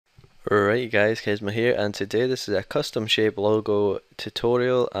Alright guys, Kesma here, and today this is a custom shape logo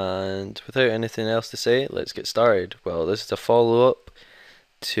tutorial, and without anything else to say, let's get started. Well, this is a follow-up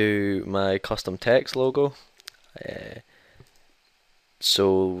to my custom text logo.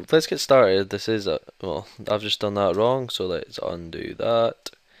 So let's get started. This is well, I've just done that wrong, so let's undo that.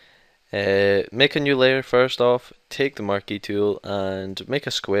 Make a new layer first off, take the marquee tool and make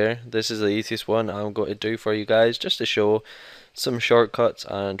a square. This is the easiest one I'm going to do for you guys, just to show some shortcuts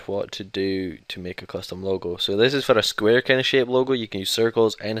and what to do to make a custom logo. So this is for a square kind of shape logo. You can use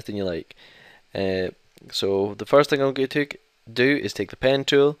circles, anything you like. So the first thing I'm going to do is take the pen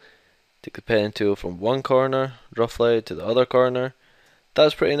tool. Take the pen tool from one corner roughly to the other corner.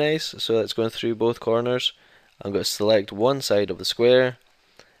 That's pretty nice. So that's going through both corners. I'm going to select one side of the square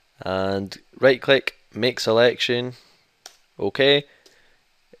and right click, make selection. OK.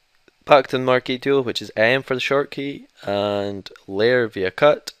 Back to the marquee tool, which is M for the short key, and layer via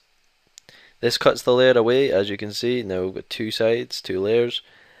cut. This cuts the layer away, as you can see. Now we've got two sides, two layers,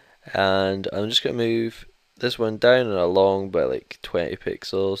 and I'm just going to move this one down and along by like 20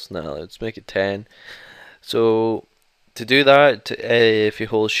 pixels. Now let's make it 10. So to do that, if you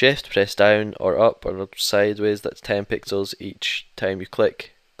hold shift, press down or up or sideways, that's 10 pixels each time you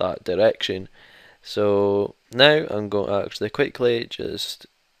click that direction. So now I'm going to actually quickly just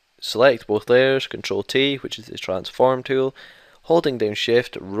select both layers, Control T, which is the transform tool, holding down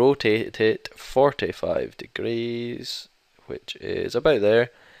shift, rotate it 45 degrees, which is about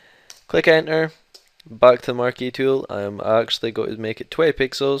there. Click enter, back to the marquee tool. I'm actually going to make it 20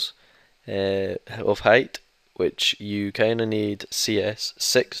 pixels of height, which you kind of need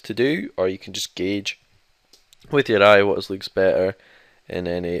CS6 to do, or you can just gauge with your eye what looks better in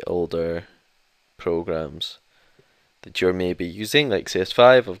any older programs that you're maybe using, like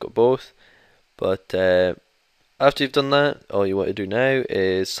CS5. I've got both. But after you've done that, all you want to do now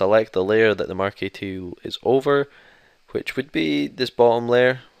is select the layer that the marquee tool is over, which would be this bottom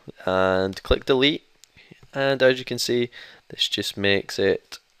layer, and click delete. And as you can see, this just makes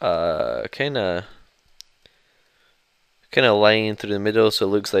it kind of line through the middle, so it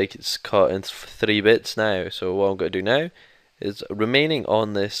looks like it's cut in 3 bits now. So what I'm going to do now is, remaining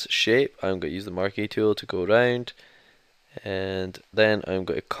on this shape, I'm going to use the marquee tool to go around, and then I'm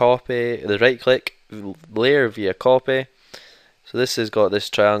going to copy, the right click, layer via copy. So this has got this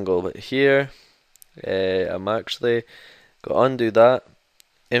triangle but here. I'm actually going to undo that,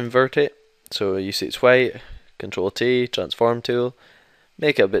 invert it, so you see it's white, Control T, transform tool,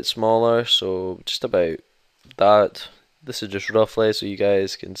 make it a bit smaller, so just about that. This is just roughly so you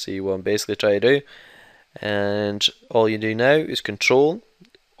guys can see what I'm basically trying to do. And all you do now is Control,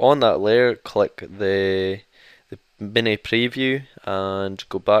 on that layer, click the mini preview and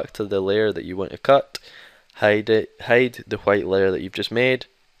go back to the layer that you want to cut, hide the white layer that you've just made,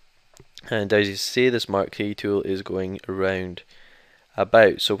 and as you see, this marquee tool is going around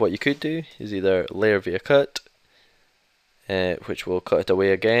about. So what you could do is either layer via cut, which will cut it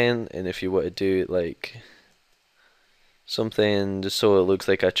away again, and if you want to do like something just so it looks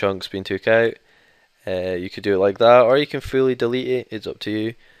like a chunk's been took out, you could do it like that, or you can fully delete it, it's up to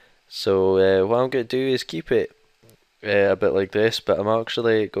you. So what I'm going to do is keep it a bit like this, but I'm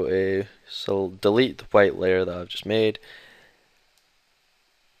actually going to delete the white layer that I've just made,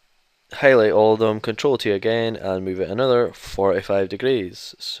 highlight all of them, Control T again, and move it another 45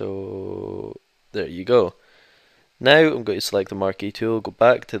 degrees. So there you go. Now I'm going to select the marquee tool, go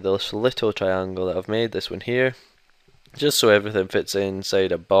back to this little triangle that I've made, this one here, just so everything fits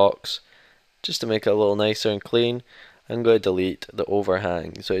inside a box, just to make it a little nicer and clean. I'm going to delete the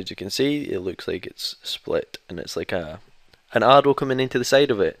overhang. So as you can see, it looks like it's split and it's like an arrow coming into the side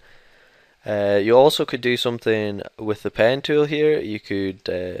of it. You also could do something with the pen tool here. You could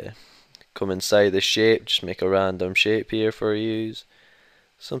come inside the shape, just make a random shape here for use.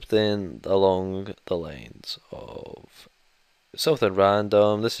 Something along the lines of something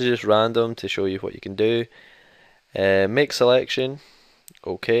random. This is just random to show you what you can do. Make selection,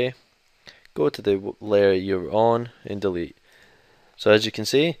 OK. Go to the layer you're on and delete. So as you can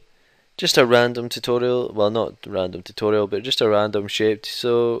see, just a random tutorial, well, not random tutorial, but just a random shape,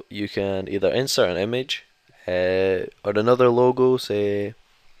 so you can either insert an image or another logo, say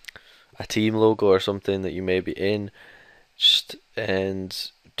a team logo or something that you may be in,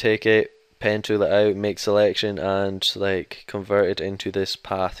 and take it, pen tool it out, make selection, and like convert it into this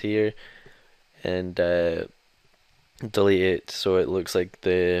path here, and delete it so it looks like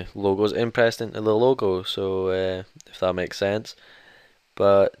the logo is impressed into the logo. So if that makes sense.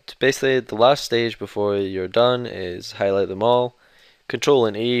 But basically the last stage before you're done is highlight them all, Control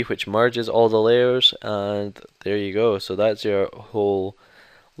and E, which merges all the layers, and there you go. So that's your whole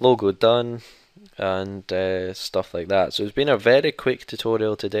logo done, and stuff like that. So it's been a very quick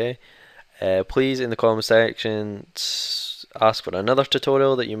tutorial today. Please in the comment section ask for another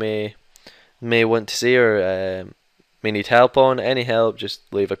tutorial that you may want to see, or may need help on. Any help, just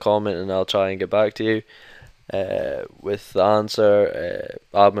leave a comment and I'll try and get back to you with the answer.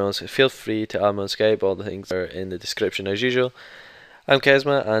 Feel free to add me on Skype. All the things are in the description as usual. I'm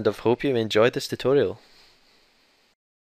Kesma, and I hope you enjoyed this tutorial.